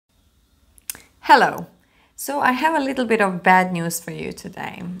Hello. So I have a little bit of bad news for you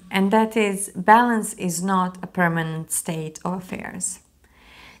today, and that is balance is not a permanent state of affairs.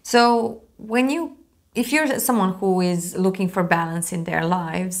 So if you're someone who is looking for balance in their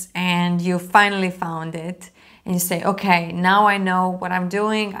lives and you finally found it and you say, okay, now I know what I'm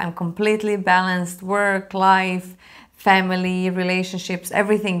doing, I'm completely balanced, work, life, family, relationships,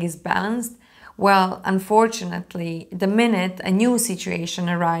 everything is balanced. Well, unfortunately, the minute a new situation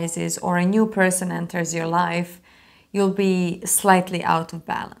arises or a new person enters your life, you'll be slightly out of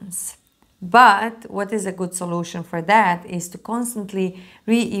balance. But what is a good solution for that is to constantly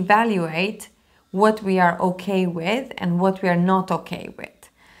reevaluate what we are okay with and what we are not okay with.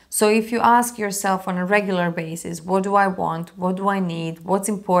 So if you ask yourself on a regular basis, what do I want? What do I need? What's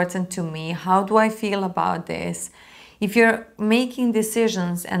important to me? How do I feel about this? If you're making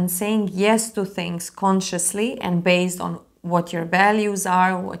decisions and saying yes to things consciously and based on what your values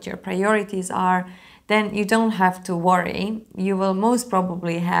are, what your priorities are, then you don't have to worry. You will most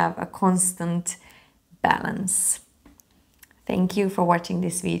probably have a constant balance. Thank you for watching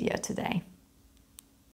this video today.